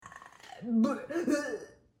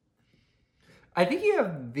I think you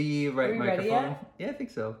have the right Are we ready microphone. yet? Yeah, I think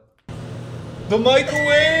so. The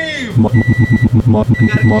microwave!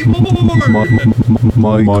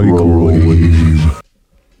 Microwave.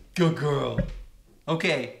 Good girl.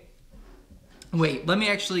 Okay. Wait, let me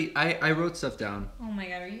actually. I wrote stuff down. Oh my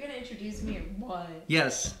god, are you gonna introduce me or what?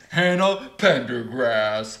 Yes. Hannah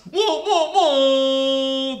Pendergrass. Whoa, whoa,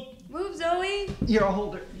 whoa! Move, Zoe! You're a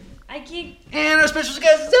holder. I can't. And our special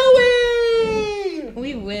guest, Zoe!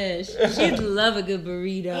 We wish. She'd love a good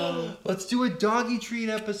burrito. Let's do a doggy treat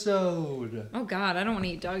episode. Oh god, I don't want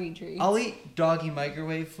to eat doggy treats. I'll eat doggy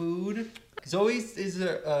microwave food. Zoe is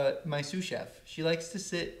my sous chef. She likes to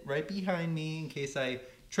sit right behind me in case I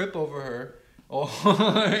trip over her. Oh.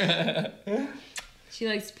 She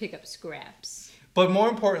likes to pick up scraps. But more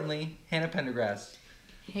importantly, Hannah Pendergrass,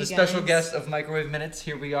 Hey the special guys. guest of Microwave Minutes.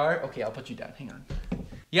 Here we are. Okay, I'll put you down. Hang on.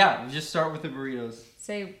 Yeah, we just start with the burritos.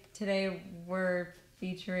 Say, today we're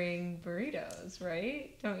featuring burritos,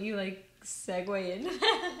 right? Don't you like segue into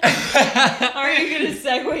that? Are you gonna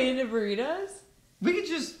segue into burritos? We could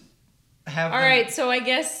just have. All them- right, so I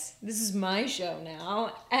guess this is my show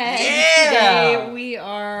now. And Yeah! today we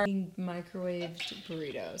are eating microwaved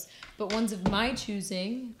burritos, but ones of my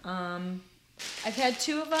choosing. I've had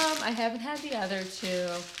two of them. I haven't had the other two.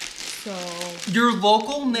 So Your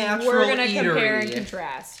local natural we're gonna eatery. compare and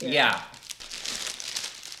contrast here. Yeah.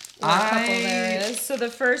 Well, a couple there is. So the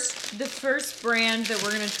first brand that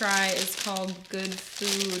we're gonna try is called Good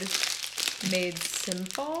Food Made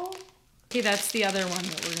Simple. Okay, that's the other one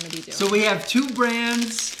that we're gonna be doing. So we have two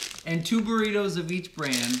brands and two burritos of each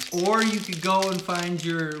brand, or you could go and find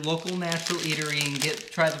your local natural eatery and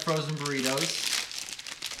try the frozen burritos.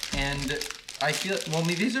 And I feel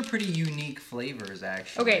these are pretty unique flavors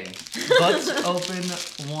actually. Okay. Let's open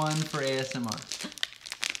one for ASMR.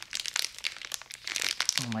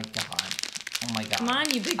 Oh my god. Oh my god. Come on,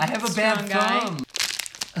 you big I have a bad strong guy. thumb.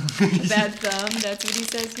 Bad thumb. That's what he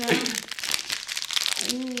says now.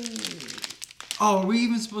 Oh, are we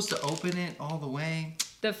even supposed to open it all the way?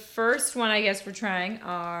 The first one I guess we're trying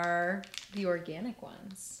are the organic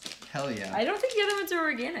ones. Hell yeah. I don't think the other ones are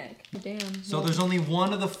organic. Damn. So Well, there's only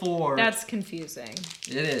one of the four. that's confusing.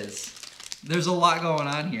 It is. There's a lot going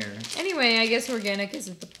on here. Anyway, I guess organic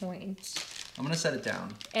isn't the point. I'm gonna set it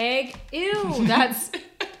down. Egg. Ew, that's.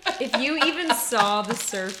 If you even saw the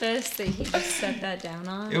surface that he just set that down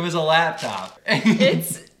on, It was a laptop.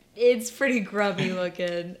 it's pretty grubby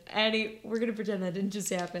looking. And we're gonna pretend that didn't just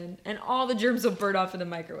happen, and all the germs will burn off in the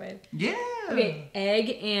microwave. Yeah. Okay,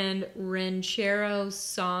 egg and ranchero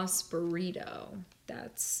sauce burrito.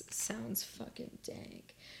 That sounds fucking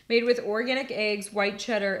dank. Made with organic eggs, white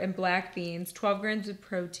cheddar, and black beans. 12 grams of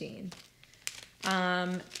protein.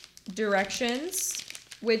 Directions,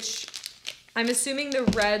 which I'm assuming the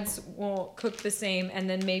reds will cook the same, and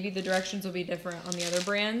then maybe the directions will be different on the other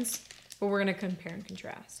brands, but we're gonna compare and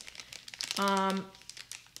contrast.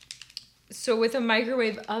 So with a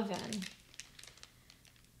microwave oven,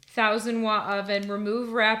 1000-watt oven,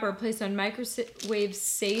 remove wrapper, place on microwave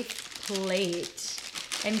safe plate,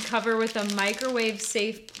 and cover with a microwave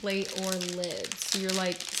safe plate or lid. So you're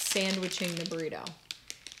like sandwiching the burrito.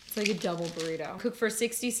 It's like a double burrito. Cook for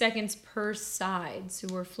 60 seconds per side. So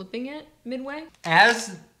we're flipping it midway.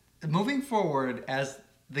 Moving forward, as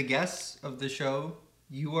the guests of the show,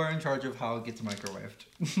 you are in charge of how it gets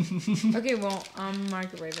microwaved. Okay, well, I'm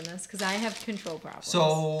microwaving this because I have control problems.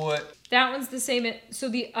 So that one's the same.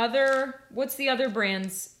 So what's the other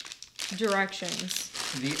brand's directions?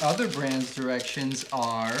 the other brand's directions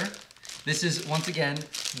are, this is once again,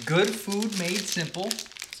 Good Food Made Simple.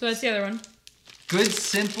 So that's the other one. Good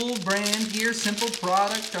simple brand here, simple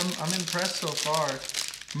product. I'm impressed so far.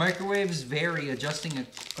 Microwaves vary, adjust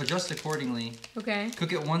accordingly. Okay. Cook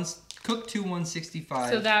to 165.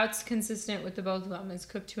 So that's consistent with the both of them. It's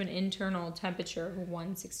cooked to an internal temperature of You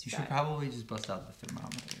 165. should probably just bust out the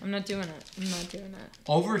thermometer. I'm not doing it.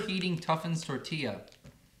 Overheating toughens tortilla.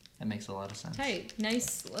 That makes a lot of sense. Hey,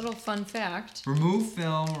 nice little fun fact. Remove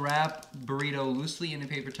film, wrap burrito loosely in a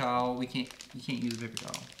paper towel. You can't use a paper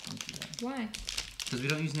towel. Don't do that. Why? Because we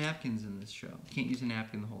don't use napkins in this show. You can't use a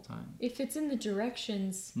napkin the whole time. If it's in the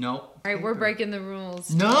directions. Nope. All right, we're breaking the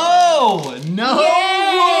rules. No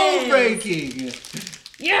Yes! rule breaking.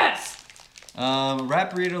 Yes!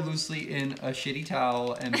 Wrap burrito loosely in a shitty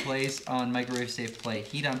towel and place on microwave safe plate.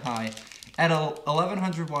 Heat on high. At a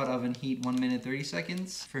 1100-watt oven, heat 1 minute 30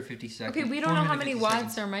 seconds for 50 seconds. Okay, we don't 1 know how minute, many 50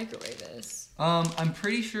 watts seconds. our microwave is. I'm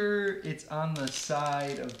pretty sure it's on the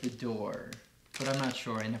side of the door. but I'm not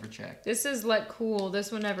sure. I never checked. This is let cool.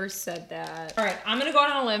 This one never said that. All right, I'm gonna go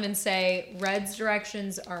out on a limb and say Red's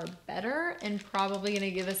directions are better and probably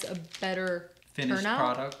gonna give us a better Finished turnout.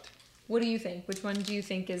 product. What do you think? Which one do you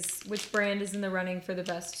think which brand is in the running for the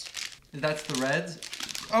best? That's the Reds.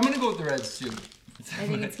 I'm gonna go with the Reds too. I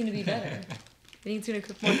think it's gonna be better. I think it's gonna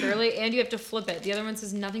cook more thoroughly, and you have to flip it. The other one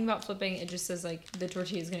says nothing about flipping. It just says like the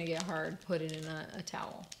tortilla is gonna get hard. Put it in a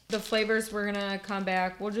towel. The flavors we're gonna come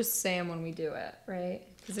back. We'll just say them when we do it, right?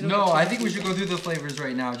 'Cause it'll No, get too I think we should confusing. go through the flavors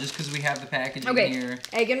right now, just because we have the packaging Okay, here.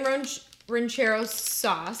 egg and ranchero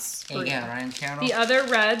sauce. Egg and ranchero. The other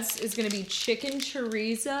Reds is gonna be chicken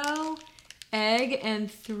chorizo, egg,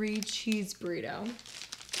 and 3 cheese burrito.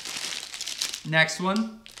 Next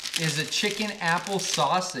one is a chicken apple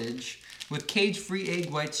sausage with cage-free egg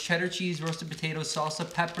whites, cheddar cheese, roasted potatoes, salsa,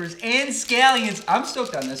 peppers, and scallions. I'm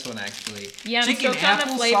stoked on this one, actually. Yeah, I'm Chicken stoked on the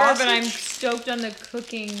apple flavor, but I'm sausage stoked on the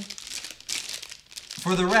cooking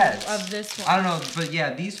for the Reds. of this one. I don't know, but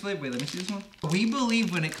yeah, these flavors. Wait, let me see this one. We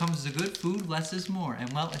believe when it comes to good food, less is more.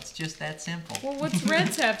 And well, it's just that simple. Well, what's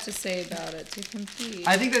Reds have to say about it to compete?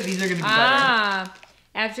 I think that these are going to be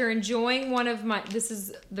After enjoying one of my, this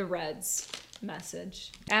is the Reds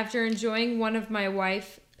message. After enjoying one of my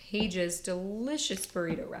wife Paige's delicious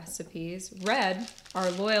burrito recipes, Red,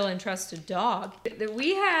 our loyal and trusted dog, that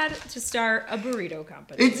we had to start a burrito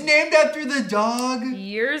company. better. It's named after the dog.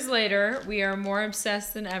 Years later, we are more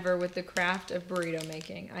obsessed than ever with the craft of burrito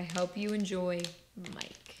making. I hope you enjoy,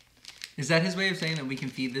 Mike. Is that his way of saying that we can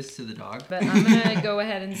feed this to the dog? But I'm gonna go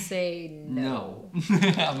ahead and say no.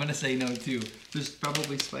 I'm going to say no too. There's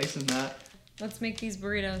probably spice in that. Let's make these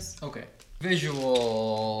burritos. Okay.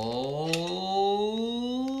 Visual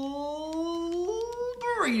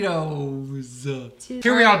burritos.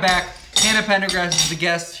 Here we are back. Hannah Pendergrass is the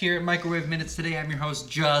guest here at Microwave Minutes today. I'm your host,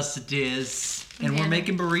 Justice. And we're Hannah.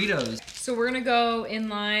 making burritos. So we're gonna go in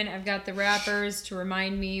line. I've got the wrappers to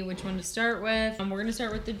remind me which one to start with. We're gonna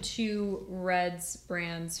start with the 2 Reds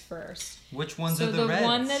brands first. Which ones So are the Reds?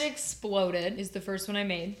 one that exploded is the first one I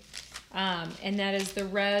made. And that is the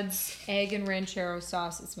Reds egg and ranchero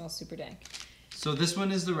sauce. It smells super dank. So this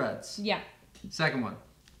one is the Reds. Yeah, Second one.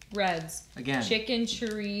 Reds. Again. Chicken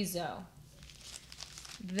chorizo.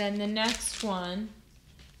 Then the next one,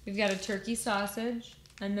 we've got a turkey sausage.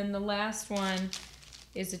 And then the last one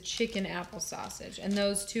is a chicken apple sausage. And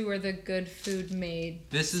those 2 are the good food made.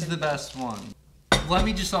 This is the best one. Let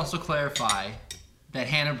me just also clarify that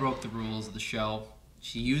Hannah broke the rules of the show.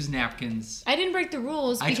 She used napkins. I didn't break the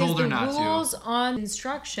rules I because told her the not to. rules on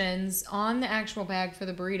instructions on the actual bag for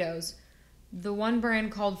the burritos, the one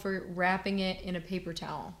brand called for wrapping it in a paper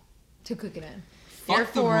towel to cook it in.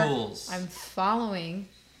 Fuck the Therefore, rules. I'm following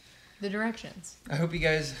the directions. I hope you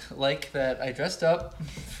guys like that I dressed up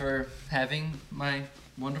for having my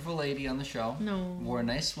wonderful lady on the show. No. Wore a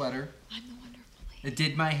nice sweater. I'm the wonderful lady. It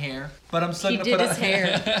did my hair. But I'm still He gonna did put his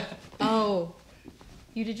hair. Oh,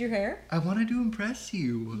 you did your hair? I wanted to impress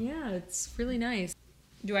you. Yeah, it's really nice.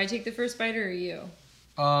 Do I take the first bite or you?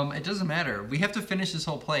 It doesn't matter. We have to finish this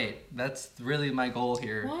whole plate. That's really my goal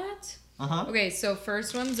here. What? Uh-huh. Okay, so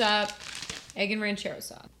first one's up, egg and ranchero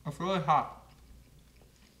sauce. It's really hot.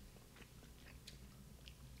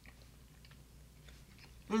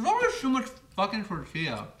 There's always so much fucking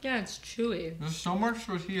tortilla. Yeah, it's chewy. There's so much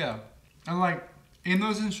tortilla. And like, in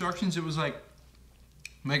those instructions, it was like,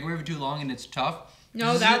 microwave it too long and it's tough.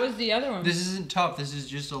 No, This that isn't- was the other one. This isn't tough. This is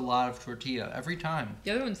just a lot of tortilla every time.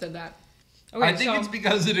 The other one said that. Okay, I think so it's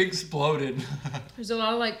because it exploded. there's a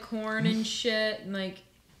lot of like corn and shit, and like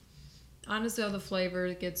honestly, all the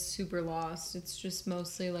flavor gets super lost. It's just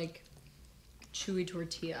mostly like chewy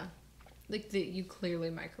tortilla, like that you clearly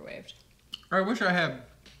microwaved. I wish I had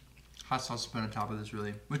hot sauce to put on top of this,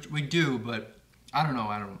 really. Which we do, but I don't know.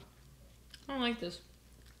 I don't. I don't like this.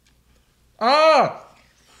 Ah!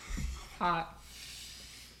 Hot.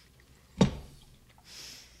 You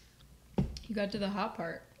got to the hot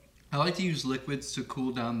part. I like to use liquids to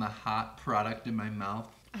cool down the hot product in my mouth.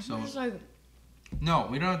 I'm So just like, no,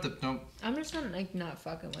 we don't have to. Don't. I'm just not like not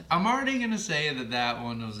fucking with it. I'm already gonna say that that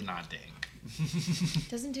one was not dang. It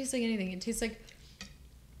doesn't taste like anything. It tastes like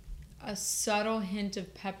a subtle hint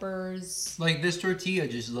of peppers. Like this tortilla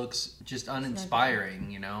just looks just uninspiring,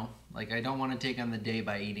 you know? Like I don't want to take on the day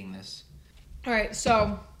by eating this. All right,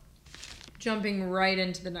 so jumping right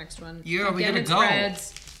into the next one. Yeah, we Again, gotta it's go.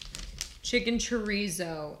 Reds, chicken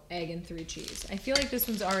chorizo, egg and 3 cheese. I feel like this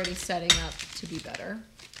one's already setting up to be better.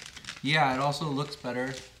 Yeah, it also looks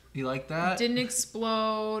better. You like that? Didn't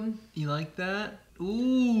explode. You like that?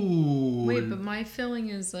 Ooh. Wait, but my filling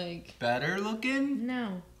is like better looking?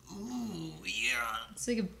 no. Ooh, yeah. It's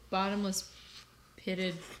like a bottomless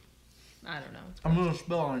pitted I don't know. I'm gonna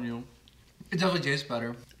spill on you. It definitely tastes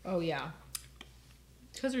better. Oh yeah.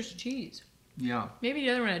 Because there's cheese. Yeah. Maybe the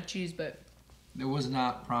other one had cheese, but It was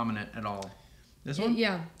not prominent at all. This one?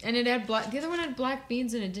 yeah. And it had black. The other one had black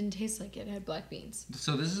beans, and it didn't taste like it. It had black beans.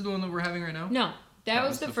 So this is the one that we're having right now? No, that was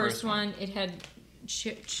was the the first first one. one. It had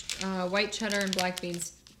white cheddar and black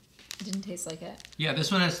beans. It didn't taste like it. Yeah,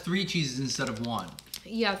 this one has 3 cheeses instead of 1.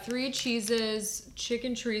 Yeah, 3 cheeses,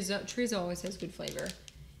 chicken chorizo. Chorizo always has good flavor,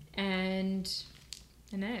 and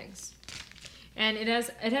eggs. And it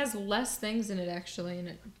has less things in it actually,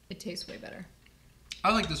 and it tastes way better.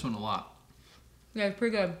 I like this one a lot. Yeah, it's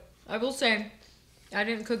pretty good. I will say, I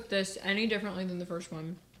didn't cook this any differently than the first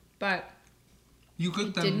one, but You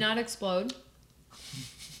cooked them. did not explode,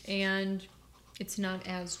 and it's not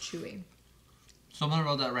as chewy. Something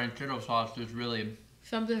about that ranchero sauce is really...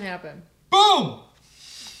 Something happened. Boom!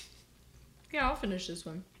 Yeah, I'll finish this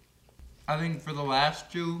one. I think for the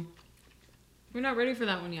last 2, We're not ready for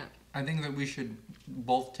that one yet. I think that we should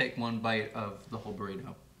both take one bite of the whole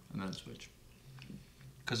burrito and then switch.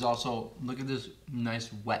 Because also, look at this nice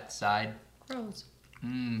wet side. Gross.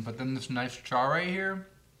 But then this nice char right here,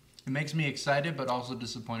 it makes me excited but also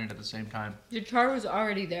disappointed at the same time. The char was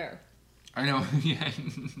already there. I know, yeah.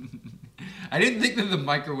 I didn't think that the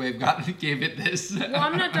microwave gave it this. Well,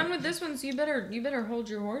 I'm not done with this one, so you better hold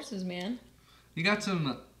your horses, man. You got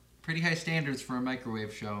some pretty high standards for a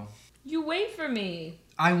microwave show. You wait for me.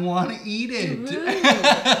 I want to eat it. You're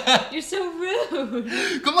rude. You're so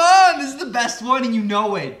rude. Come on, this is the best one and you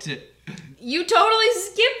know it. You totally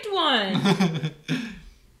skipped one.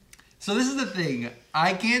 So this is the thing.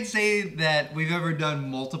 I can't say that we've ever done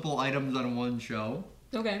multiple items on one show.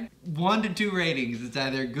 Okay. 1 to 2 ratings. It's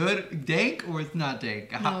either good, dank, or it's not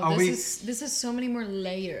dank. No, this is so many more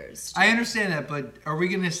layers. I understand that, but are we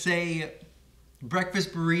gonna say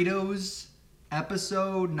breakfast burritos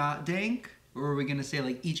episode not dank, or are we gonna say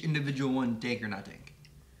like each individual one dank or not dank?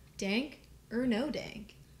 Dank or no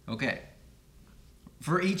dank? Okay.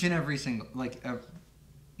 For each and every single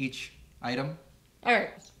each item. All right.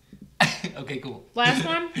 Okay, cool. Last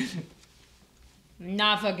one.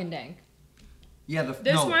 Not fucking dank. Yeah,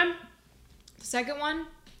 This one, the second one,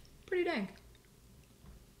 pretty dank.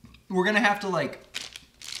 We're gonna have to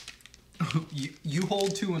you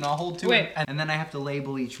hold 2 and I'll hold 2, Wait. and then I have to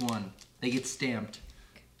label each one. They get stamped.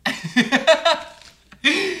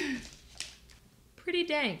 Pretty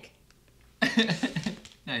dank.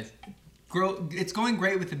 Nice. It's going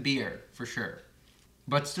great with the beer for sure,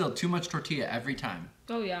 but still too much tortilla every time.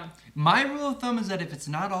 Oh yeah. My rule of thumb is that if it's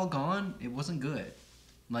not all gone, it wasn't good.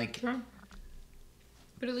 Sure.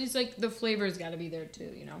 But at least the flavor's got to be there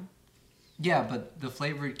too, you know. Yeah, but the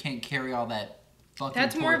flavor can't carry all that fucking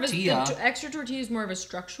That's tortilla. more of a the extra tortilla is more of a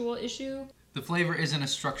structural issue. The flavor isn't a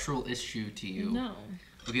structural issue to you. No.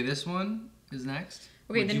 Okay, this one is next.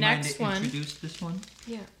 Okay, Would the you next mind one. to introduce this one?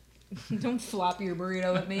 Yeah. Don't flop your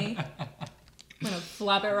burrito at me. I'm gonna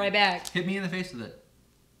flop it right back. Hit me in the face with it.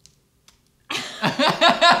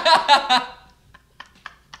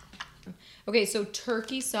 Okay, so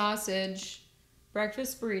turkey sausage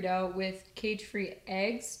breakfast burrito with cage-free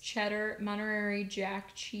eggs, cheddar, Monterey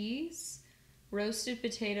Jack cheese, roasted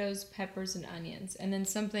potatoes, peppers, and onions, and then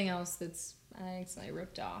something else that's I accidentally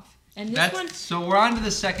ripped off. And this one, So we're on to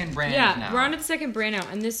the second brand now. we're on to the second brand now,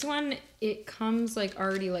 and this one it comes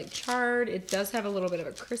already charred. It does have a little bit of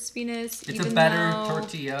a crispiness. It's a even better though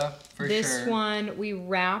tortilla for This sure. one we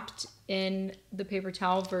wrapped in the paper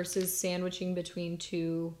towel versus sandwiching between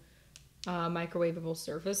 2 microwavable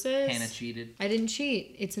surfaces. Hannah cheated. I didn't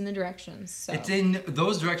cheat. It's in the directions. So. It's in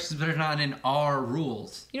those directions, but it's not in our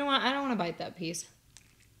rules. You know what? I don't want to bite that piece.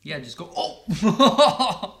 Yeah, just go.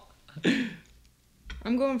 Oh.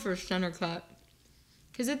 I'm going for a center cut.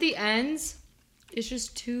 Because at the ends, it's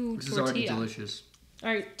just too This is tortilla. already delicious. All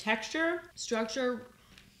right, texture, structure,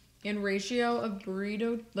 and ratio of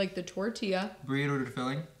burrito, the tortilla Burrito to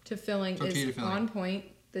filling. to filling Tortilla is to filling. on point.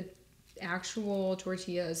 The actual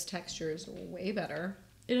tortilla's texture is way better.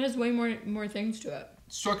 It has way more things to it.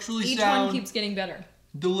 Structurally Each sound. one keeps getting better.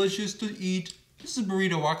 Delicious to eat. This is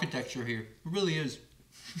burrito architecture here. It really is.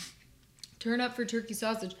 Turn up for turkey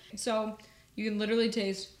sausage. So you can literally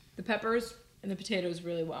taste the peppers and the potatoes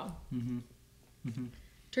really well.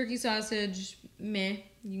 Turkey sausage, meh.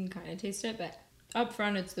 You can kind of taste it, but up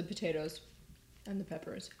front it's the potatoes and the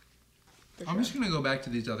peppers. For I'm sure. just gonna go back to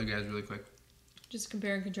these other guys really quick. Just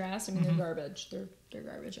compare and contrast. I mean, they're garbage. They're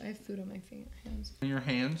garbage. I have food on my hands. In your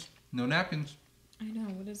hands, no napkins. I know.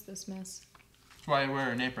 What is this mess? That's why I wear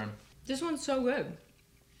an apron. This one's so good.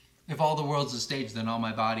 If all the world's a stage, then all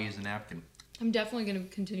my body is a napkin. I'm definitely going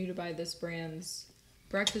to continue to buy this brand's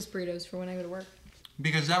breakfast burritos for when I go to work.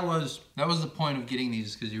 Because that was the point of getting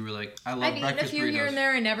these, because you were like, I love I've eaten a breakfast few burritos. here and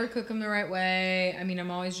there. I never cook them the right way. I mean, I'm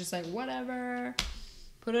always just like, whatever.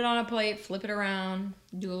 Put it on a plate, flip it around,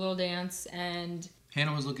 do a little dance, and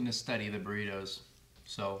Hannah was looking to study the burritos,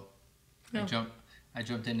 so No. I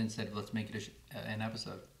jumped in and said, let's make it an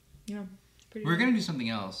episode. you know, it's pretty We're good. gonna do something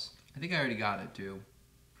else. I think I already got it too,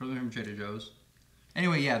 probably from Trader Joe's.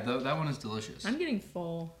 Anyway, yeah, that one is delicious. I'm getting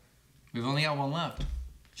full. We've only got one left.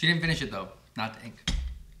 She didn't finish it though. Not Dank.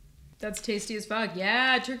 That's tasty as fuck.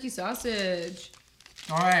 Yeah, turkey sausage.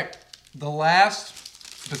 All right, the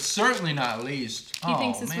last, but certainly not least. He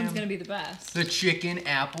thinks this one's gonna be the best. the chicken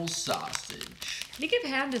apple sausage. I think I've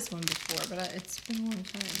had this one before, but it's been a long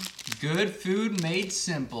time. Good food made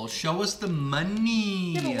simple. Show us the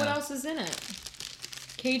money. Yeah, but what else is in it?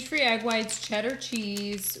 Cage-free egg whites, cheddar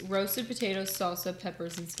cheese, roasted potatoes, salsa,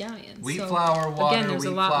 peppers, and scallions. Wheat So, flour, water, again, there's wheat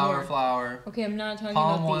a lot flour, more. flour. Okay, I'm not talking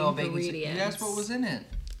Palm about oil, the bacon. ingredients. That's what was in it.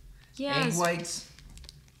 Yes. Egg whites,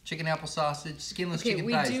 chicken apple sausage, skinless Okay, chicken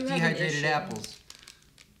we thighs, do have an dehydrated issue. apples.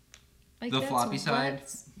 Like, The that's floppy side?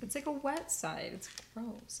 wet. It's like a wet side. It's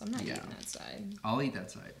gross. I'm not Yeah. eating that side. I'll eat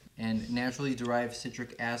that side. And naturally derived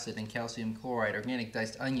citric acid and calcium chloride, organic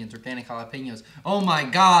diced onions, organic jalapenos. Oh my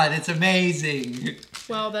god, it's amazing!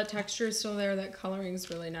 Well, that texture is still there. That coloring is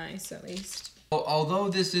really nice, at least. Although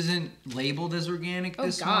this isn't labeled as organic, Oh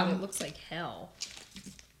this god, one, it looks like hell.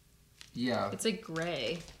 yeah. It's like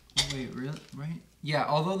gray. Wait, really? Right? Yeah,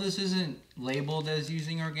 although this isn't labeled as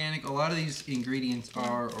using organic, a lot of these ingredients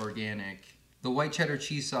are organic. The white cheddar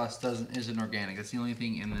cheese sauce isn't organic. That's the only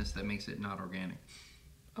thing in this that makes it not organic.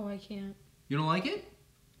 Oh, I can't. You don't like it?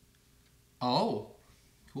 Oh,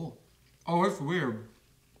 cool. Oh, it's weird.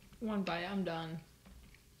 One bite, I'm done.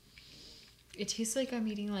 It tastes like I'm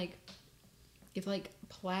eating like if like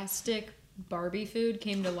plastic Barbie food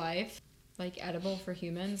came to life, like edible for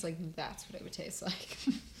humans, like that's what it would taste like.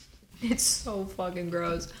 It's so fucking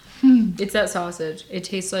gross. It's that sausage. It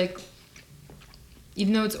tastes like,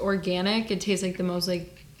 even though it's organic, it tastes like the most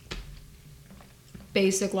like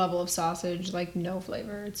basic level of sausage, like no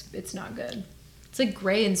flavor. It's not good. It's like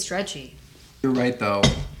gray and stretchy. You're right, though.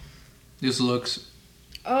 This looks...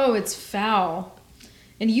 Oh, it's foul.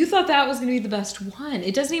 And you thought that was gonna be the best one.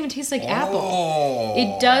 It doesn't even taste like apple. Oh.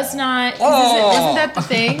 It does not. 'Cause wasn't that the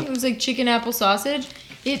thing? It was like chicken apple sausage.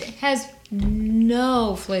 It has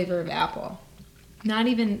no flavor of apple. Not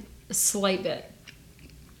even a slight bit.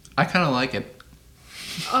 I kind of like it.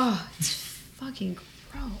 Oh, it's fucking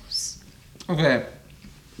gross. Okay.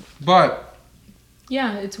 But...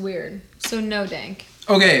 Yeah, it's weird. So no dank.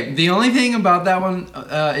 Okay, the only thing about that one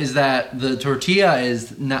is that the tortilla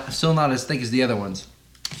is still not as thick as the other ones.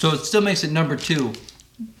 So it still makes it number 2.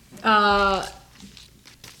 Or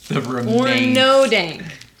The remains. no dank.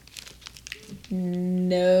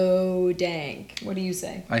 No dank. What do you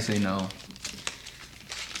say? I say no.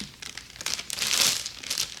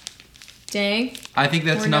 Dank? I think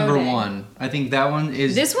that's Or no number dank. 1. I think that one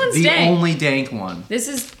is This one's the dank. only dank one. This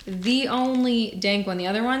is the only dank one. The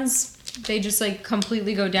other ones, they just like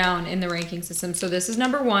completely go down in the ranking system. So this is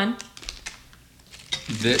number 1.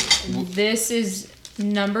 This is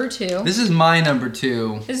number 2. This is my number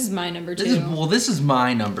 2. This is my number 2. This is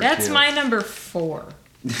my number 2. That's my number 4.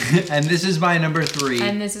 And this is my number 3.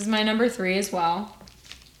 And this is my number 3 as well.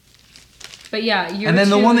 But yeah, your And then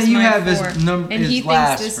the 2 one that is you my have is 4. num- and is he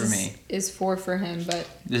last thinks this for me. is 4 for him, but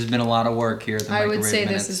There's been a lot of work here at the I Microwave would say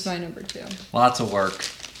Minutes. this is my number 2. Lots of work.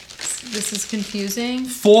 This is confusing.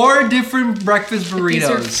 4 different breakfast These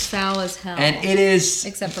are burritos. foul as hell. And it is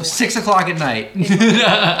Except for 6 o'clock at night.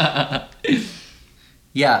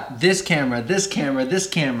 Yeah, this camera, this camera, this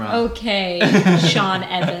camera. Okay, Sean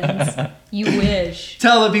Evans. You wish.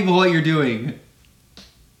 Tell the people what you're doing.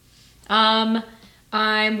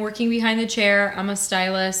 I'm working behind the chair. I'm a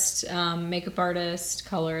stylist, makeup artist,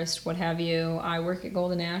 colorist, what have you. I work at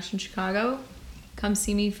Golden Ash in Chicago. Come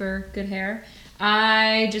see me for good hair.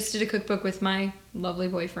 I just did a cookbook with my lovely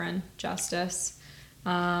boyfriend, Justice.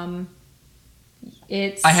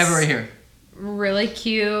 It's I have it right here. really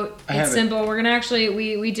cute. I have It's it. simple. We're gonna actually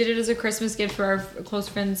we did it as a Christmas gift for our close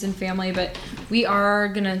friends and family, but we are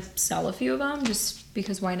gonna sell a few of them just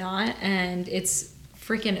because why not? And it's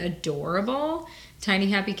freaking adorable. Tiny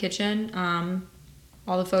Happy Kitchen.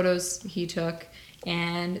 All the photos he took,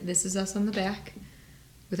 and this is us on the back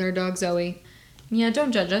with our dog Zoe. Yeah,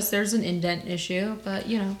 don't judge us. There's an indent issue, but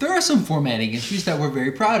you know, There are some formatting issues that we're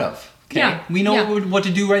very proud of. Okay? Yeah, We know yeah. what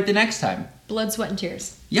to do right the next time. blood, sweat, and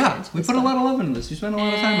tears. Yeah, Into we this put a stuff. lot of love into this. We spent a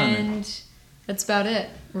lot of time on it. And that's about it.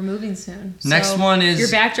 We're moving soon. Next one is- your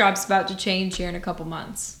backdrop's about to change here in a couple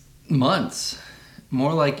months. Months.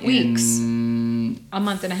 More like Weeks. in in A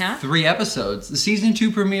month and a half. 3 episodes. The season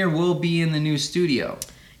 2 premiere will be in the new studio.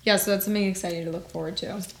 Yeah, so that's something exciting to look forward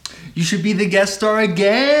to. You should be the guest star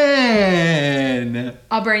again.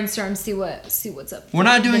 I'll brainstorm, see what's up. We're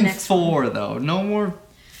not the doing next 4 though. No more.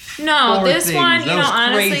 No, 4 this things. one, That was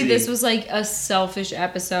honestly, crazy. this was like a selfish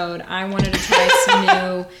episode. I wanted to try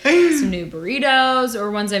some new burritos or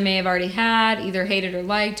ones I may have already had, either hated or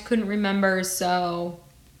liked, couldn't remember, so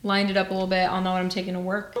lined it up a little bit. I'll know what I'm taking to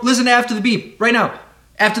work. Listen to After the Beep right now.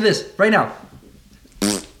 After this, right now.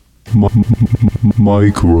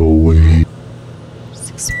 Microwave. It's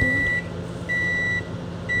exploding.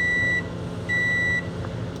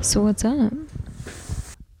 So what's up?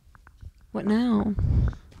 What now?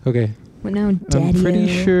 Okay. What now, Daddy? I'm pretty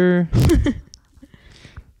sure.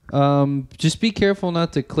 Just be careful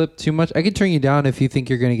not to clip too much. I can turn you down if you think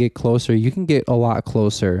you're gonna get closer. You can get a lot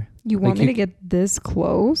closer. You want Like me to get this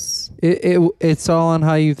close? It's all on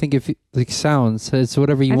how you think it sounds. It's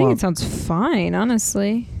whatever you I think want. it sounds fine,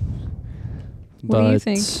 honestly. What do you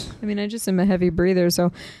think? I mean, I just am a heavy breather,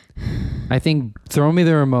 so I think throw me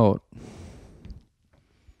the remote,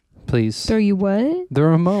 please. throw you what? The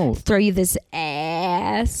remote. Throw you this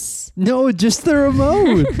ass. No, just the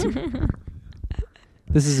remote.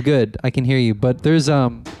 This is good. I can hear you, but there's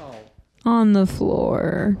On the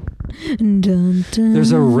floor. Dun, dun.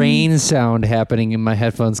 there's a rain sound happening in my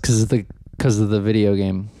headphones because of the video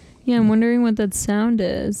game. Yeah, I'm wondering what that sound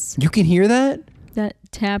is. You can hear that? That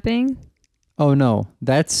tapping? Oh no,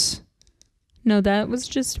 No, that was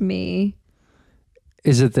just me.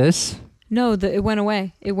 is it this? No, it went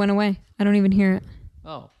away. It went away. I don't even hear it.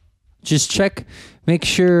 Oh. Just check, make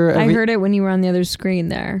sure. I heard it when you were on the other screen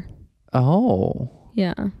there. Oh.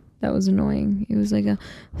 Yeah, that was annoying. It was like a...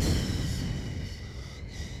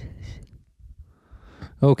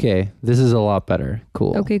 Okay, this is a lot better.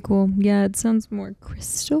 Cool. Okay, cool. Yeah, it sounds more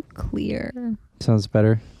crystal clear. Sounds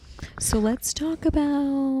better. So let's talk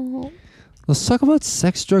about... Let's talk about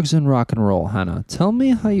sex, drugs, and rock and roll, Hannah. Tell me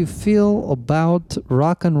how you feel about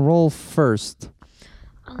rock and roll first.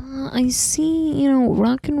 I see,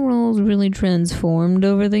 rock and roll's really transformed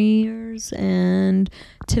over the years, and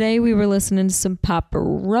today we were listening to some Papa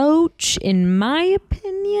Roach. In my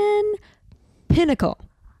opinion, pinnacle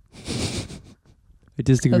I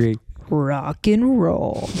disagree. rock and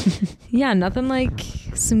roll. Yeah, nothing like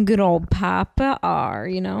some good old Papa R,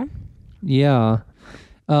 Yeah.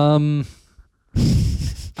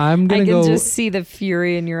 I'm I gonna can go. just see the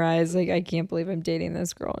fury in your eyes. Like, I can't believe I'm dating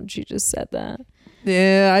this girl, and she just said that.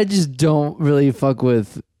 Yeah, I just don't really fuck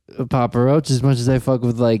with Papa Roach as much as I fuck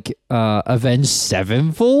with like Avenged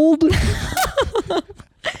Sevenfold.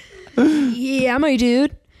 Yeah, my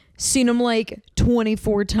dude. Seen him like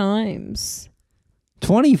 24 times.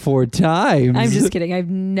 24 times. I'm just kidding. I've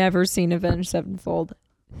never seen Avenged Sevenfold.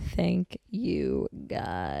 Thank you,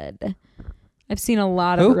 God. I've seen a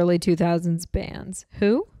lot of Who? early 2000s bands.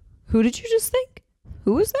 Who? Who did you just think?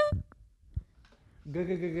 Who was that?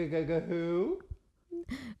 Who?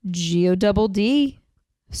 G-O-double-D.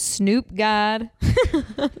 Snoop God.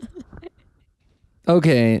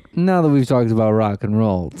 Okay, now that we've talked about rock and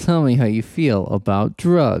roll, tell me how you feel about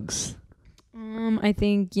drugs. I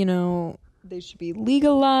think, they should be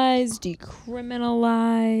legalized,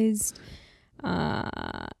 decriminalized.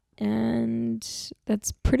 And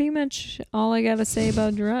that's pretty much all I got to say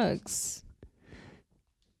about drugs.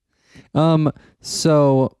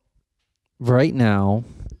 So right now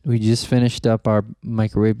we just finished up our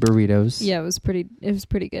microwave burritos. Yeah, it was pretty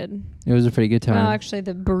good. It was a pretty good time. Well, actually,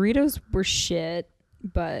 the burritos were shit,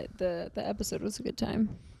 but the episode was a good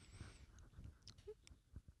time.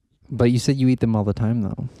 But you said you eat them all the time,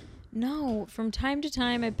 though. No, from time to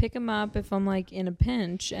time, I pick them up if I'm like in a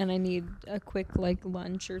pinch and I need a quick like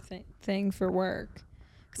lunch or thing for work.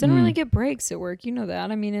 Because I don't really get breaks at work. You know that.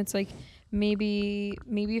 I mean, it's like maybe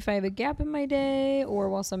if I have a gap in my day or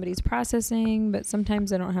while somebody's processing, but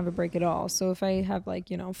sometimes I don't have a break at all. So if I have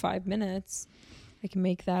 5 minutes, I can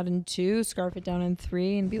make that in 2, scarf it down in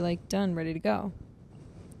 3, and be like done, ready to go.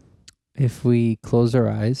 If we close our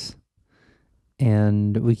eyes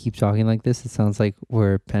and we keep talking like this, it sounds like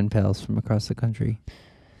we're pen pals from across the country.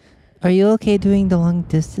 Are you okay doing the long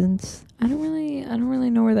distance? I don't really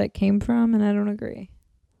know where that came from, and I don't agree.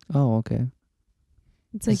 Oh, okay.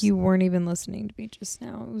 It's like you weren't even listening to me just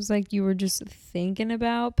now. It was like you were just thinking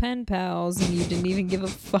about pen pals and you didn't even give a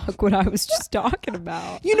fuck what I was just talking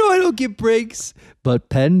about. You know I don't get breaks, but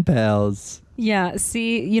pen pals. Yeah,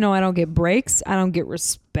 see, I don't get breaks. I don't get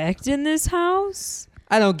respect in this house.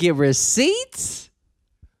 I don't get receipts.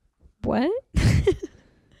 What?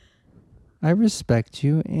 I respect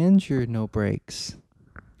you and your no breaks.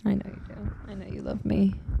 I know you do. I know you love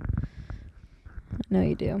me. I know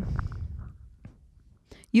you do.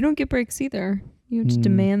 You don't get breaks either. You just Mm.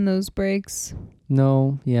 demand those breaks.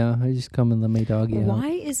 No, yeah, I just come and let my dog out. Why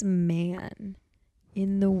is man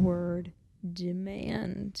in the word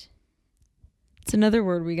demand? It's another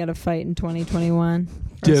word we got to fight in 2021.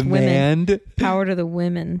 Us women. Demand. Power to the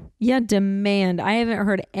women. Yeah, demand. I haven't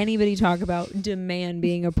heard anybody talk about demand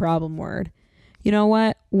being a problem word. You know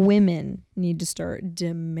what? Women need to start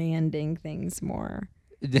demanding things more.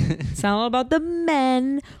 It's not all about the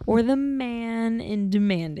men or the man in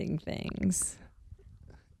demanding things.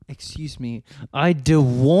 Excuse me, I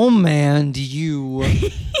demand you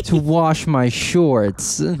to wash my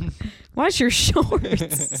shorts. Wash your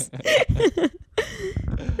shorts.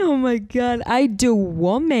 Oh my God. I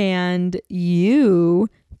demand you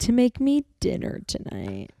to make me dinner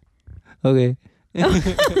tonight. Okay.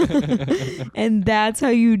 And that's how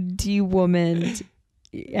you de-womaned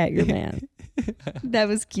at your man. That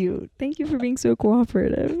was cute. Thank you for being so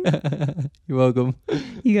cooperative. You're welcome.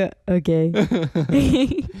 You go, okay.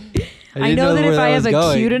 I didn't know that where if I have was a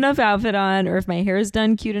going. cute enough outfit on, or if my hair is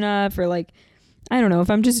done cute enough, or like, I don't know, if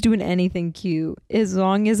I'm just doing anything cute, as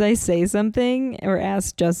long as I say something or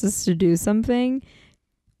ask Justice to do something,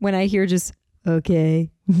 when I hear just,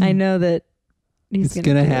 okay, I know that he's It's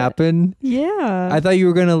gonna do it. happen. Yeah. I thought you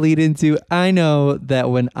were gonna lead into. I know that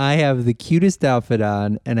when I have the cutest outfit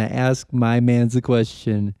on and I ask my man's a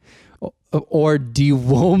question, or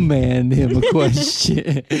de-woman him a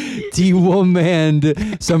question,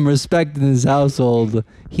 de-woman some respect in his household,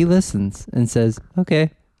 he listens and says, "Okay."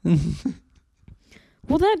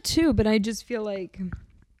 Well, that too, but I just feel like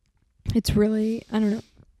it's really, I don't know.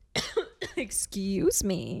 Excuse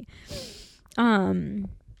me.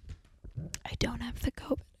 I don't have the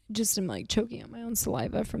COVID. Just am like choking on my own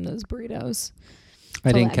saliva from those burritos. I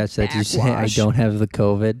So didn't that catch that. Did you say I backwash. don't have the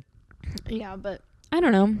COVID? Yeah, but I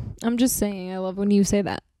don't know. I'm just saying I love when you say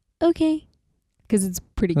that. Okay. Because it's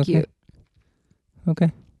pretty Okay. cute.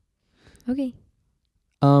 Okay. Okay.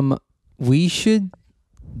 We should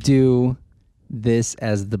do this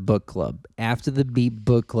as the book club after the Beat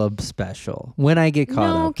Book Club special when I get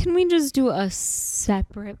caught No, up. can we just do a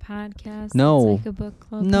separate podcast? No. That's like a book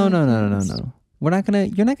club. No. podcast? We're not gonna.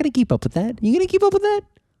 You're not gonna keep up with that. You gonna keep up with that?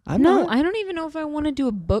 I'm No, not. I don't even know if I want to do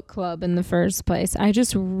a book club in the first place. I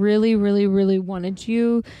just really, really, really wanted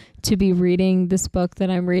you to be reading this book that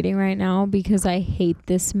I'm reading right now because I hate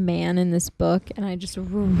this man in this book and I just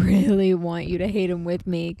really want you to hate him with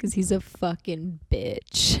me because he's a fucking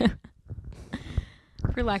bitch.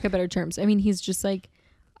 For lack of better terms. I mean, he's just like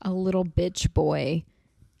a little bitch boy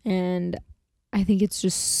and I think it's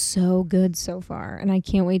just so good so far and I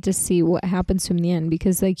can't wait to see what happens to him in the end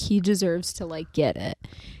because like he deserves to like get it.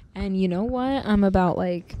 And you know what? I'm about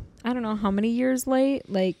like, I don't know how many years late,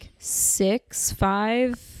 like 6,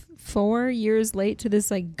 5, 4 years late to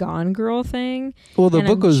this like Gone Girl thing. Well, the and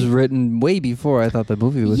book I'm was ju- written way before I thought the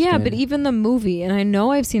movie was. Yeah, gonna- but even the movie, and I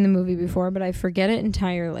know I've seen the movie before, but I forget it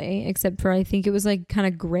entirely, except for I think it was like kind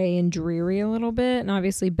of gray and dreary a little bit. And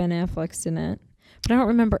obviously Ben Affleck's in it, but I don't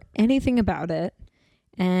remember anything about it.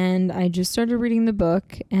 And I just started reading the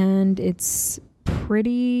book and it's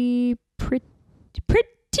pretty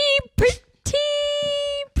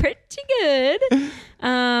good.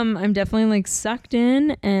 I'm definitely like sucked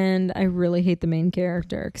in and I really hate the main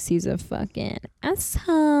character because he's a fucking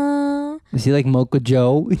asshole. Is he like Mocha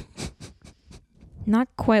Joe? Not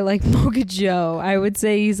quite like Mocha Joe. I would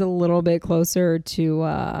say he's a little bit closer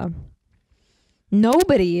to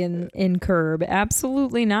nobody in Curb.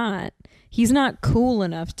 Absolutely not. He's not cool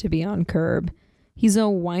enough to be on Curb. He's a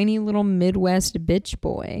whiny little Midwest bitch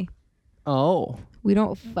boy. Oh. We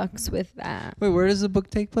don't fucks with that. Wait, where does the book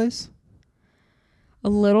take place? A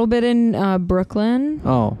little bit in Brooklyn,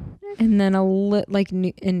 Oh. and then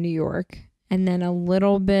in New York, and then a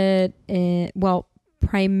little bit in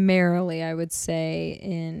primarily I would say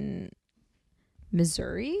in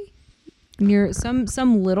Missouri, near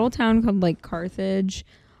some little town called like Carthage,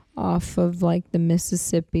 off of like the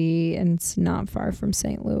Mississippi, and it's not far from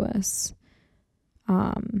St. Louis.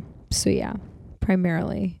 So yeah,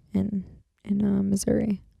 primarily in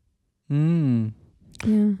Missouri.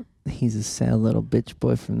 Yeah. He's a sad little bitch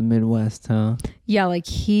boy from the Midwest, huh? Yeah, like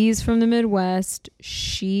he's from the Midwest.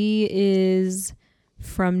 She is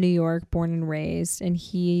from New York, born and raised, and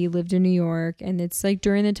he lived in New York. And it's like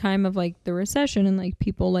during the time of like the recession and like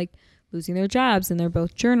people like losing their jobs, and they're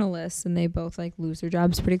both journalists and they both like lose their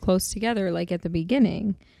jobs pretty close together, like at the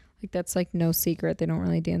beginning. Like that's like no secret. They don't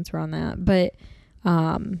really dance around that. But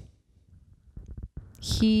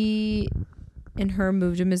he and her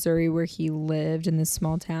moved to Missouri where he lived in this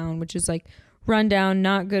small town, which is like run down,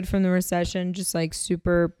 not good from the recession, just like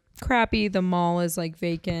super crappy. The mall is like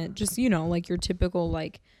vacant. Just, like your typical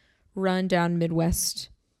like run down Midwest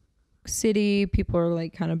city. People are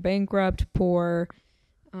like kind of bankrupt, poor.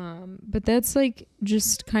 But that's like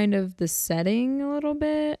just kind of the setting a little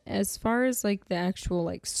bit. As far as like the actual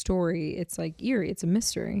like story, it's like eerie. It's a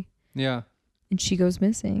mystery. Yeah. And she goes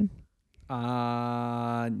missing.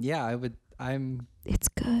 Yeah, It's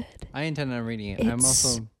good. I intend on reading it. It's I'm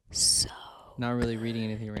also so not really reading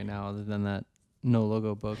anything right now other than that No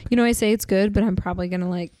Logo book. I say it's good, but I'm probably gonna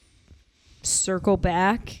like circle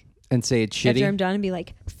back And say it's after shitty. I'm done and be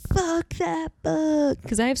like, fuck that book,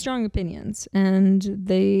 because I have strong opinions and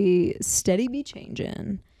they steady be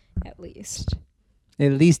changing. At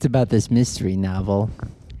least about this mystery novel.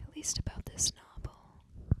 about this novel.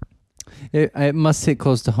 It must hit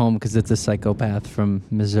close to home because it's a psychopath from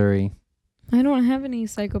Missouri. I don't have any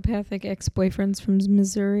psychopathic ex-boyfriends from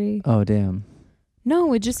Missouri. Oh, damn.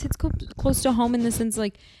 No, it just hits close to home in the sense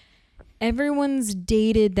like everyone's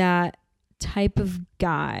dated that type of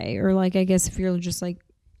guy, or like I guess if you're just like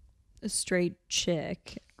a straight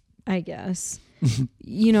chick, I guess.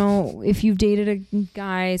 If you've dated a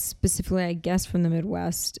guy specifically, I guess from the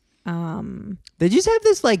Midwest, They just have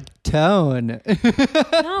this like tone.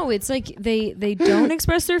 no, it's like they don't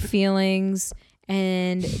express their feelings.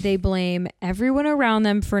 And they blame everyone around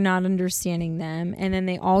them for not understanding them. And then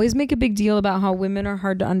they always make a big deal about how women are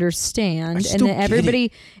hard to understand. And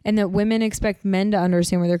that and that women expect men to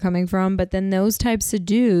understand where they're coming from. But then those types of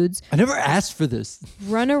dudes I never asked for this.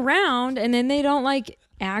 run around and then they don't like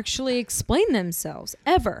actually explain themselves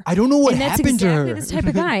ever. I don't know what and that's happened exactly to her. this type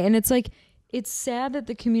of guy. And it's like, it's sad that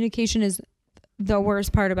the communication is the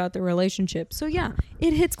worst part about the relationship. So yeah,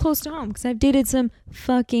 it hits close to home because I've dated some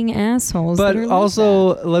fucking assholes. But that are also,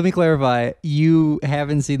 like that. let me clarify, you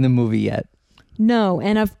haven't seen the movie yet. No,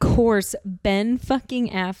 and of course Ben fucking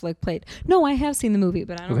Affleck played. No, I have seen the movie,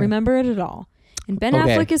 but I don't remember it at all. And Ben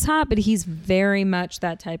Affleck is hot, but he's very much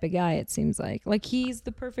that type of guy. It seems like he's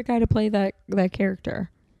the perfect guy to play that character.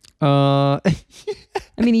 I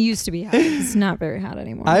mean, he used to be hot. He's not very hot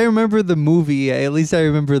anymore. I remember the movie. At least I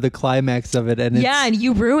remember the climax of it. And yeah, and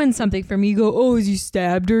you ruined something for me. You go, oh, has he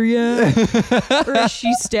stabbed her yet? Or has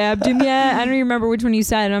she stabbed him yet? I don't even remember which one you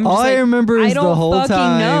said. And I'm just all I remember is the whole I don't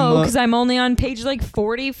fucking know time. because I'm only on page like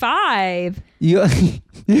 45.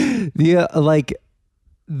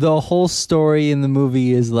 The whole story in the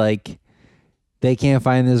movie is like, they can't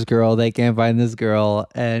find this girl,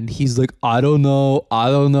 and he's like, I don't know.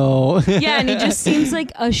 Yeah, and he just seems like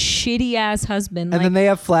a shitty ass husband. And then they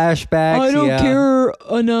have flashbacks. I don't care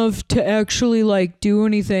enough to actually like do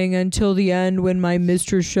anything until the end when my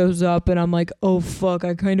mistress shows up and I'm like, oh fuck,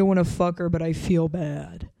 I kind of want to fuck her, but I feel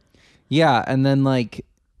bad. Yeah, and then like,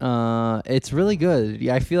 it's really good.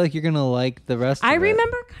 Yeah, I feel like you're gonna like the rest. I of it.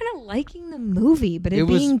 remember kind of liking the movie, but it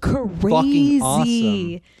was being crazy. fucking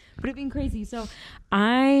awesome. But it being crazy. So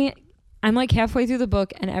I'm like halfway through the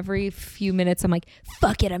book, and every few minutes I'm like,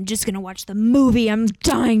 fuck it, I'm just gonna watch the movie. I'm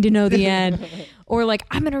dying to know the end. Or like,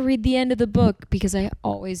 I'm gonna read the end of the book, because I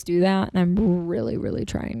always do that, and I'm really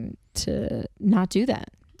trying to not do that.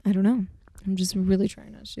 I don't know. I'm just really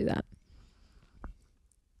trying not to do that.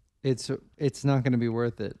 It's not gonna be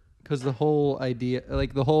worth it. Because the whole idea,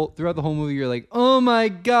 like throughout the whole movie, you're like, oh my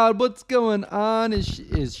God, what's going on? Where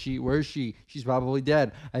is she? She's probably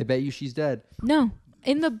dead. I bet you she's dead. No.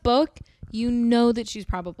 In the book, you know that she's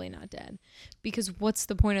probably not dead. Because what's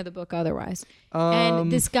the point of the book otherwise?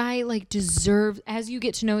 And this guy like deserves, as you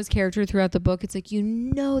get to know his character throughout the book, it's like,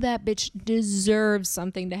 that bitch deserves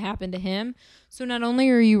something to happen to him. So not only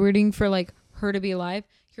are you rooting for like her to be alive,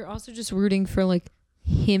 you're also just rooting for like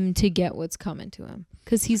him to get what's coming to him.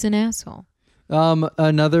 Because he's an asshole.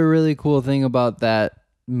 Another really cool thing about that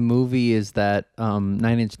movie is that Trent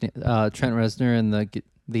Reznor and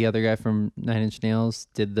the other guy from Nine Inch Nails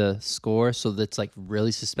did the score, so that's like really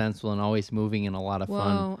suspenseful and always moving and a lot of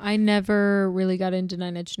fun. Whoa, I never really got into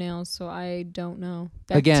Nine Inch Nails, so I don't know.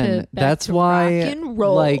 That's why rock and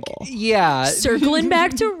roll. Like, yeah, circling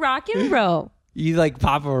back to rock and roll. You like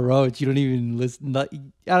Papa Roach, you don't even listen. I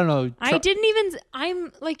don't know.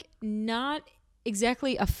 I'm like not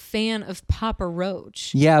exactly a fan of Papa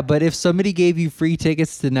Roach. Yeah, but if somebody gave you free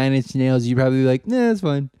tickets to Nine Inch Nails, you'd probably be like, nah, it's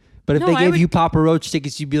fine. But if they gave you Papa Roach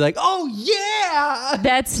tickets, you'd be like, oh yeah.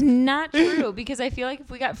 That's not true, because I feel like if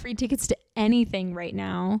we got free tickets to anything right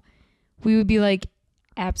now, we would be like,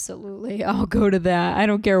 absolutely, I'll go to that. I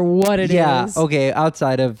don't care what it is. Yeah, okay,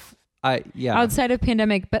 outside of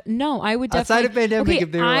pandemic, but no, I would definitely. Outside of pandemic, okay,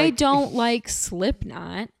 if they were I don't like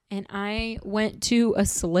Slipknot, and I went to a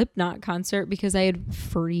Slipknot concert because I had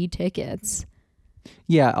free tickets.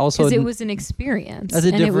 Yeah, also because it was an experience That's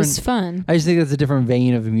a and it was different- fun. I just think that's a different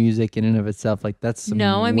vein of music in and of itself. Like that's some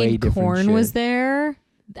No, I way mean different Korn shit. was there.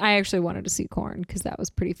 I actually wanted to see Korn because that was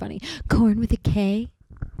pretty funny. Korn with a K.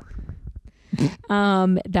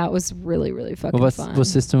 That was really, really fucking fun.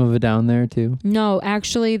 Was System of a Down there too? No,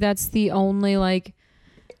 actually, that's the only like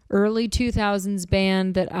early 2000s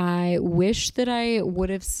band that I wish that I would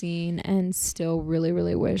have seen and still really,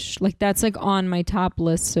 really wish. Like that's like on my top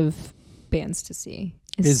list of bands to see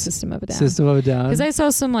is System of a Down. System of a Down. Because I saw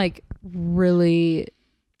some like really,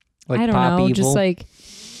 like I don't Pop know, Evil?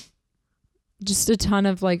 just a ton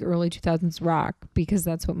of like early 2000s rock because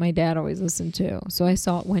that's what my dad always listened to. So I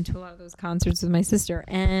went to a lot of those concerts with my sister.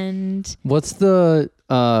 And What's the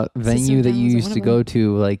venue that Down you was used one to of go them.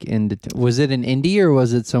 to? Like was it in Indy or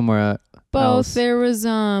was it somewhere both. else? There was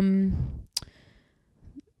the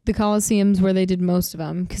Coliseums where they did most of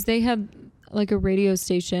them because they had like a radio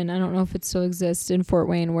station. I don't know if it still exists in Fort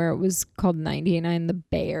Wayne where it was called 98.9 The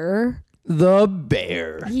Bear. The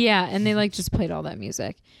Bear. Yeah, and they like just played all that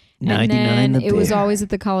music. 99 and then The it was Bear. always at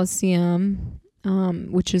the Coliseum,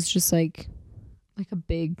 which is just like a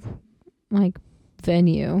big like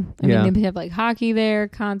venue. I Yeah. mean, they have like hockey there,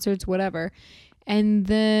 concerts, whatever. And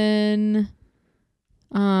then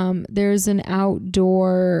there's an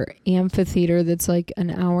outdoor amphitheater that's like an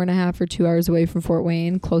hour and a half or 2 hours away from Fort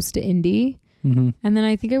Wayne, close to Indy. Mm-hmm. And then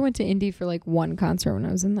I think I went to Indy for like one concert when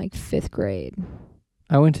I was in like 5th grade,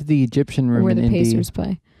 I went to the Egyptian Room where in the Indy Pacers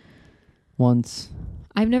play. once.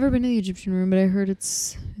 I've never been to the Egyptian Room, but I heard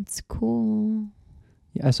it's cool.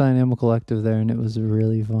 Yeah, I saw Animal Collective there, and it was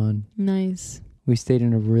really fun. Nice. We stayed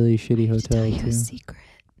in a really shitty I have to tell hotel you too. a secret.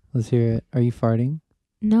 Let's hear it. Are you farting?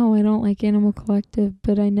 No, I don't like Animal Collective,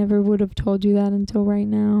 but I never would have told you that until right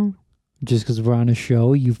now. Just because we're on a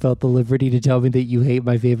show, you felt the liberty to tell me that you hate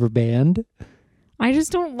my favorite band? I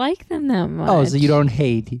just don't like them that much. Oh, so you don't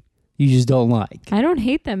hate. You just don't like. I don't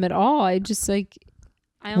hate them at all. I just like.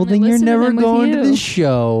 I Well, only then you're listen to never them with going to you. the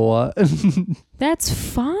show. That's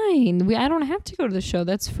fine. I don't have to go to the show.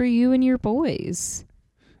 That's for you and your boys.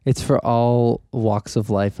 It's for all walks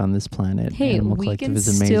of life on this planet. Hey, Animal we Collective can is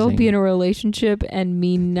amazing. still be in a relationship and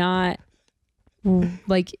me not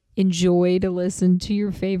like enjoy to listen to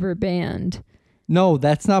your favorite band. No,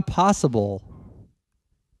 that's not possible.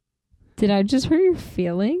 Did I just hurt your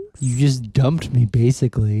feelings? You just dumped me,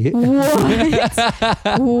 basically.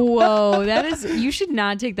 What? Whoa, that is. You should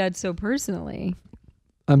not take that so personally.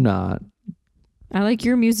 I'm not. I like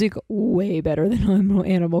your music way better than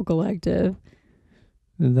Animal Collective,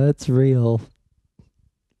 That's real.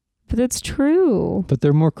 but that's true. But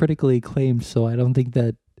they're more critically acclaimed, so I don't think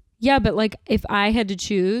that. Yeah, but like if I had to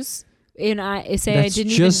choose, and I say I That's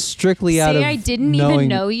didn't just strictly out of say I didn't knowing. even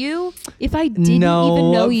know you. If I didn't No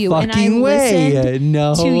even know you and I fucking way. listened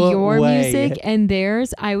No to your way. music and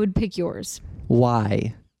theirs, I would pick yours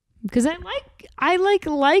Why? because I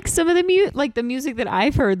like some of the the music that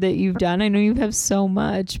I've heard that you've done. I know you have so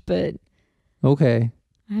much, but Okay.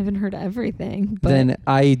 I haven't heard everything. But, Then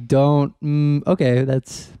I don't. Okay,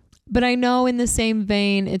 that's. but I know in the same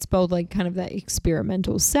vein, it's both like kind of that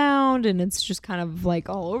experimental sound and it's just kind of like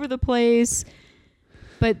all over the place.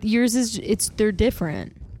 But yours they're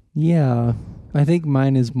different. Yeah. I think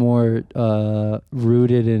mine is more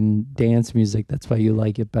rooted in dance music. That's why you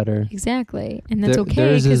like it better. Exactly. And that's There- okay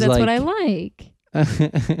theirs because is that's what I like-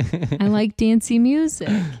 like. I like dancey music.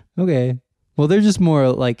 Okay. Well, they're just more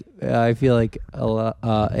like I feel like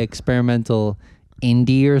experimental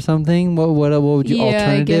indie or something. What would you Yeah, I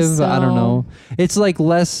alternative? guess I don't so. know. It's like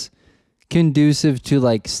less conducive to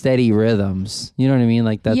like steady rhythms. You know what I mean?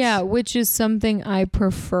 Like that's Yeah, which is something I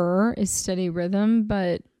prefer is steady rhythm,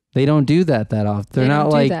 but they don't do that often. They're they not don't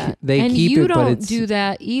do like that. they and keep you it, don't but it's. do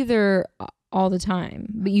that either all the time.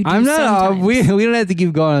 But you do I'm not. sometimes. We don't have to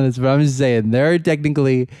keep going on this, but I'm just saying they're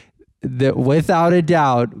technically, without a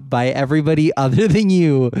doubt, by everybody other than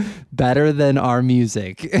you, better than our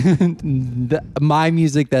music, my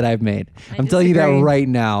music that I've made. I'm telling you that disagree. right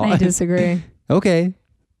now. I disagree. Okay,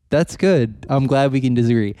 that's good. I'm glad we can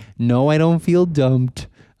disagree. No, I don't feel dumped.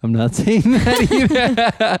 I'm not saying that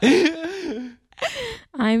either.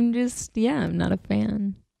 I'm not a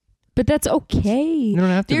fan. But that's okay. You don't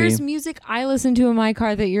have to There's be. music I listen to in my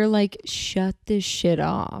car that you're like, shut this shit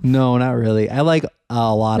off. No, not really. I like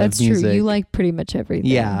a lot That's of music. true. You like pretty much everything.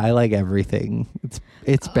 Yeah, I like everything.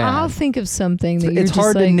 It's bad. I'll think of something that you're It's just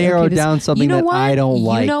hard to like, narrow okay, this- down something you know that what? I don't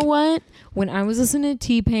like. You know what? When I was listening to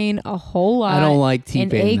T-Pain a whole lot, I don't like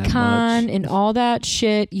T-Pain and that Akon much. and all that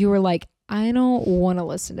shit, you were like, I don't want to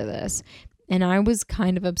listen to this. And I was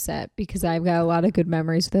kind of upset because I've got a lot of good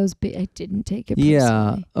memories of those, but I didn't take it Yeah.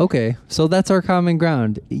 personally. Okay. So that's our common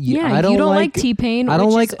ground. Yeah, I don't you don't like T-Pain. I don't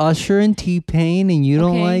which like is, Usher and T-Pain, and you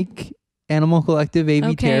don't Okay. like Animal Collective,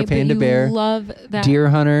 AV Terror, but Panda you Bear, love that. Deer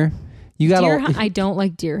Hunter. You got I don't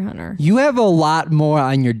like Deer Hunter. You have a lot more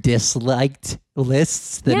on your disliked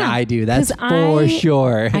lists than Yeah, I do. That's 'cause for I-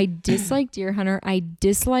 sure. I dislike Deer Hunter. I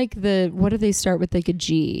dislike the, what do they start with, like a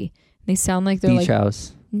G? They sound like they're Beach like,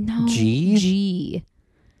 House. no. G? G.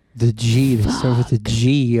 The G. They start with the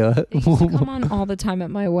G. They used to come on all the time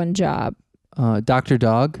at my one job. Dr.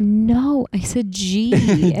 Dog. No, I said G.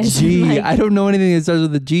 as in, G. like, I don't know anything that starts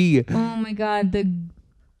with a G. oh my God, the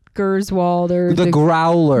Gerswald or The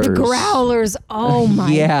Growlers. The Growlers. Oh my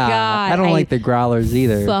yeah. God. I don't like the Growlers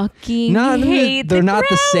either. Fucking No, hate they're the not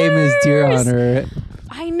the same as Deer Growlers. Hunter.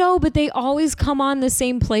 I know, but they always come on the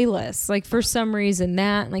same playlist. Like for some reason,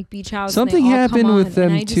 that and like Beach House. and they Something all happened come with on,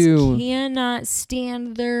 them and I just too. cannot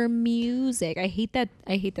stand their music. I hate that.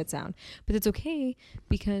 I hate that sound. But it's okay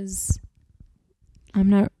because I'm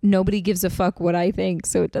not. Nobody gives a fuck what I think,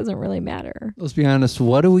 so it doesn't really matter. Let's be honest.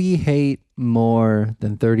 What do we hate more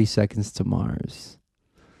than 30 Seconds to Mars?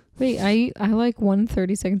 Wait, I like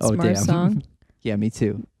 1:30 Seconds to Mars damn. song. Yeah, me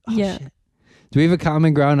too. Oh, Yeah. shit. Do we have a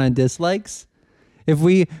common ground on dislikes? If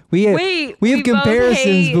we have, Wait, we have we both comparisons,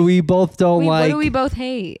 hate- but we both don't Wait, like. what do we both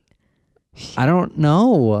hate? I don't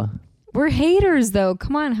know. We're haters, though.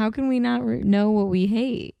 Come on, how can we not know what we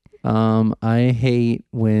hate? I hate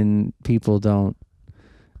when people don't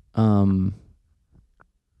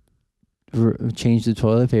change the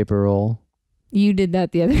toilet paper roll. You did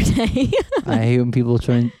that the other day. I hate when people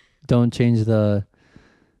don't change the.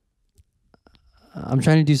 I'm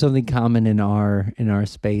trying to do something common in our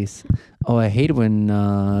space. Oh, I hate when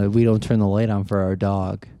we don't turn the light on for our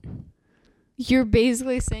dog. You're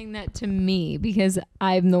basically saying that to me because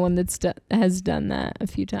I'm the one that's has done that a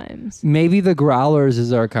few times. Maybe the Growlers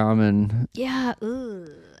is our common. Yeah,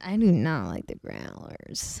 I do not like the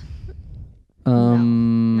Growlers.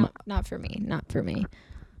 Um, Not for me. Not for me.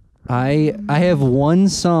 I have one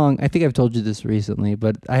song. I think I've told you this recently,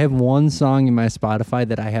 but I have one song in my Spotify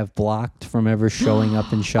that I have blocked from ever showing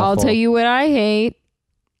up in shuffle. I'll tell you what I hate.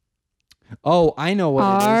 Oh, I know what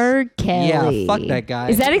it is. R. Kelly. Yeah, fuck that guy.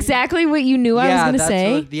 Is that exactly what you knew I was going to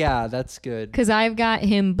say? Yeah, that's good. Because I've got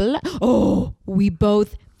him. We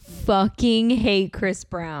both fucking hate Chris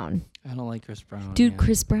Brown. I don't like Chris Brown. Dude, yeah.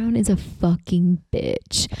 Chris Brown is a fucking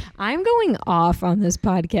bitch. I'm going off on this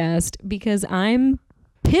podcast because I'm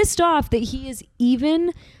pissed off that he is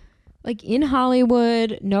even like in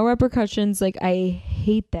Hollywood, no repercussions. Like, I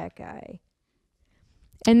hate that guy.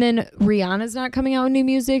 And then Rihanna's not coming out with new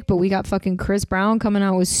music, but we got fucking Chris Brown coming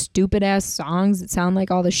out with stupid ass songs that sound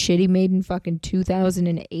like all the shit he made in fucking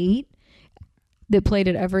 2008 that played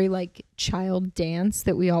at every like child dance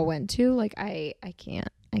that we all went to. Like, I can't.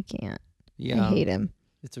 Yeah, I hate him.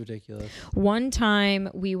 It's ridiculous. One time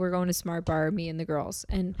we were going to Smart Bar, me and the girls,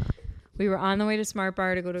 and we were on the way to Smart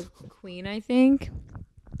Bar to go to Queen, I think.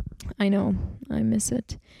 I know, I miss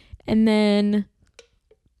it. And then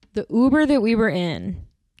the Uber that we were in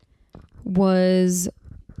was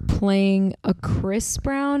playing a Chris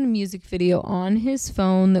Brown music video on his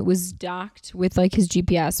phone that was docked with like his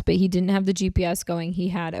GPS, but he didn't have the GPS going. He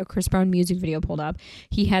had a Chris Brown music video pulled up.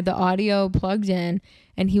 He had the audio plugged in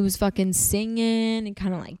and he was fucking singing and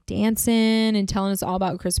kind of like dancing and telling us all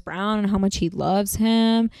about Chris Brown and how much he loves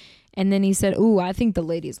him. And then he said, "Ooh, I think the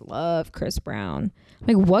ladies love Chris Brown."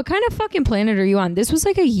 Like, what kind of fucking planet are you on? This was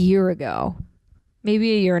like a year ago.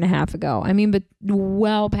 Maybe a year and a half ago. I mean, but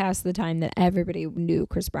well past the time that everybody knew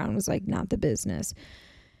Chris Brown was like not the business.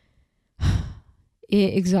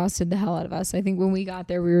 It exhausted the hell out of us. I think when we got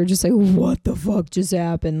there, we were just like, what the fuck just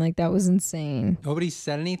happened? Like, that was insane. Nobody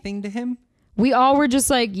said anything to him? We all were just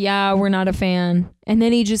like, yeah, we're not a fan. And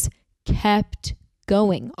then he just kept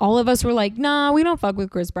going. All of us were like, nah, we don't fuck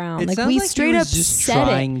with Chris Brown. It Like, sounds we like straight he up was just said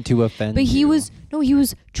trying it. to offend But he you. was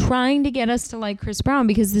trying to get us to like Chris Brown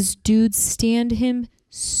because this dude stand him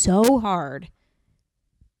so hard.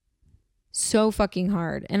 So fucking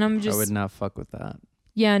hard. And I'm just, I would not fuck with that.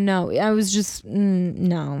 yeah, no. I was just,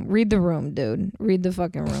 no. Read the room, dude. Read the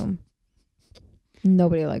fucking room.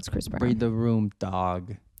 Nobody likes Chris Brown. Read the room,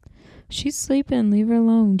 dog. She's sleeping. Leave her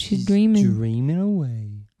alone. She's dreaming. Dreaming away.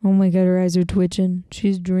 Oh my God, her eyes are twitching.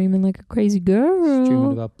 She's dreaming like a crazy girl. She's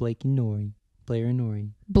dreaming about Blake and Nori. Blair and Nori.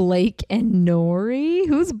 Blake and Nori?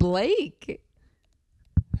 Who's Blake?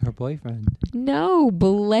 Her boyfriend. No,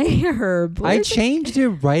 Blair. I Blair's a- changed it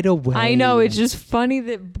right away. I know. It's just funny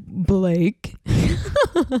that Blake.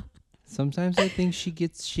 Sometimes I think she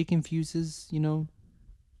confuses,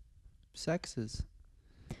 sexes.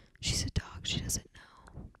 She's a dog. She doesn't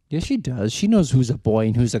know. Yes, she does. She knows who's a boy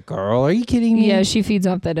and who's a girl. Are you kidding me? Yeah, she feeds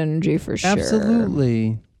off that energy for sure.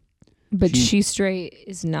 Absolutely. But she straight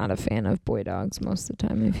is not a fan of boy dogs most of the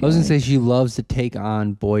time. I was going to say she loves to take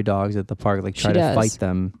on boy dogs at the park, like try to fight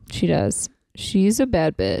them. She does. She's a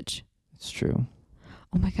bad bitch. It's true.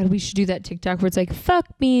 Oh my God, we should do that TikTok where it's like, fuck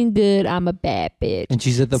being good, I'm a bad bitch. And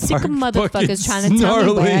she's at the Sick park of motherfuckers trying to tell me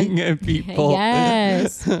snarling bad. at people.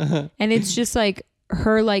 Yes. And it's just like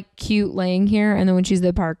her like cute laying here, and then when she's at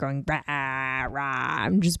the park going, rah, rah,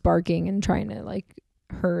 I'm just barking and trying to like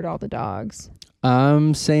herd all the dogs.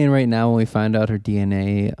 I'm saying right now when we find out her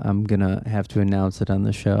DNA, I'm going to have to announce it on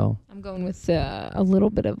the show. I'm going with a little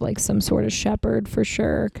bit of like some sort of shepherd for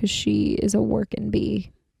sure, because she is a working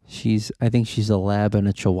bee. I think she's a lab and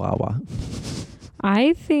a chihuahua.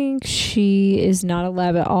 I think she is not a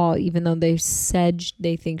lab at all, even though they said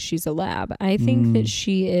they think she's a lab. I think that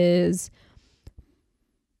she is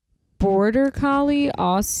border collie,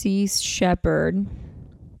 Aussie shepherd,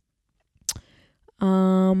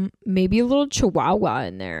 maybe a little chihuahua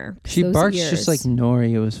in there. She barks just like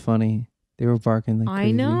Nori. It was funny. They were barking like crazy.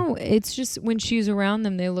 I know. It's just when she's around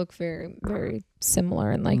them, they look very, very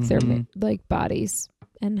similar in like their like bodies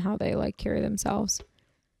and how they like carry themselves.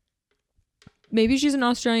 Maybe she's an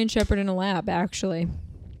Australian shepherd in a lab, actually.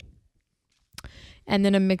 And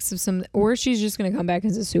then a mix of some, or she's just going to come back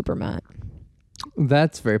as a super mutt.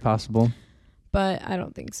 That's very possible. But I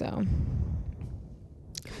don't think so.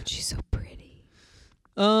 God, she's so pretty.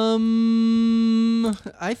 I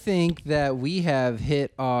think that we have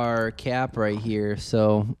hit our cap right here.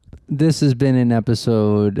 So this has been an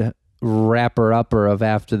episode wrapper-upper of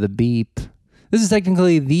After the Beep. This is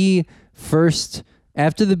technically the first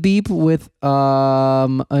After the Beep with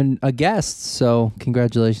a guest. So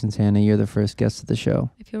congratulations, Hannah. You're the first guest of the show.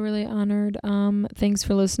 I feel really honored. Thanks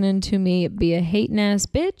for listening to me be a hating ass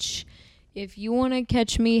bitch. If you want to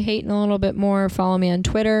catch me hating a little bit more, follow me on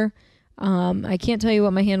Twitter. I can't tell you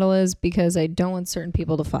what my handle is because I don't want certain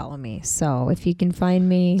people to follow me. So if you can find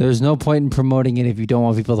me... There's no point in promoting it if you don't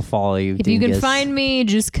want people to follow you. If you can find me,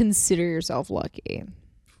 just consider yourself lucky.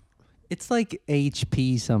 It's like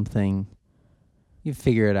HP something. You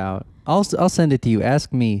figure it out. I'll send it to you.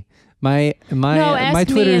 Ask me. My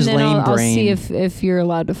Twitter is Lane I'll Brain. see if you're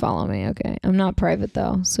allowed to follow me. Okay, I'm not private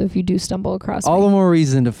though, so if you do stumble across all me, the more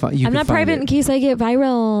reason to find. I'm not private in case I get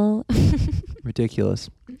viral. Ridiculous.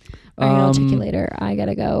 All right, I'll check you later. I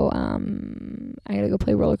gotta go. I gotta go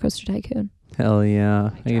play Roller Coaster Tycoon. Hell yeah!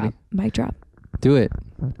 Mic drop. Do it.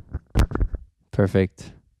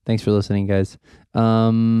 Perfect. Thanks for listening, guys.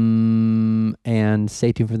 And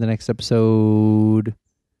stay tuned for the next episode.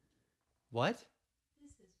 What?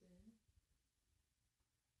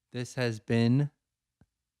 This has been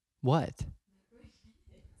what?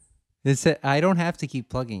 I don't have to keep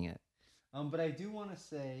plugging it. But I do want to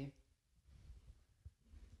say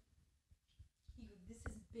this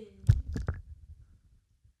has been.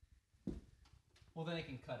 Well, then I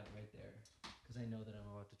can cut it right there because I know that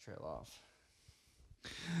I'm about to trail off.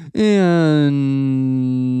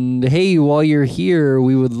 And hey, while you're here,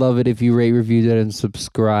 we would love it if you rate, reviewed, and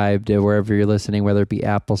subscribed to wherever you're listening, whether it be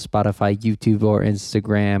Apple, Spotify, YouTube, or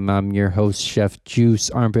Instagram. I'm your host, Chef Juice,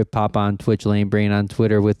 Armpit Pop on Twitch, Lane Brain on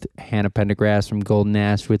Twitter, with Hannah Pendergrass from Golden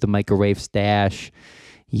Ash with the microwave stash.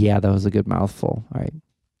 Yeah, that was a good mouthful. All right.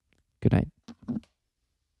 Good night.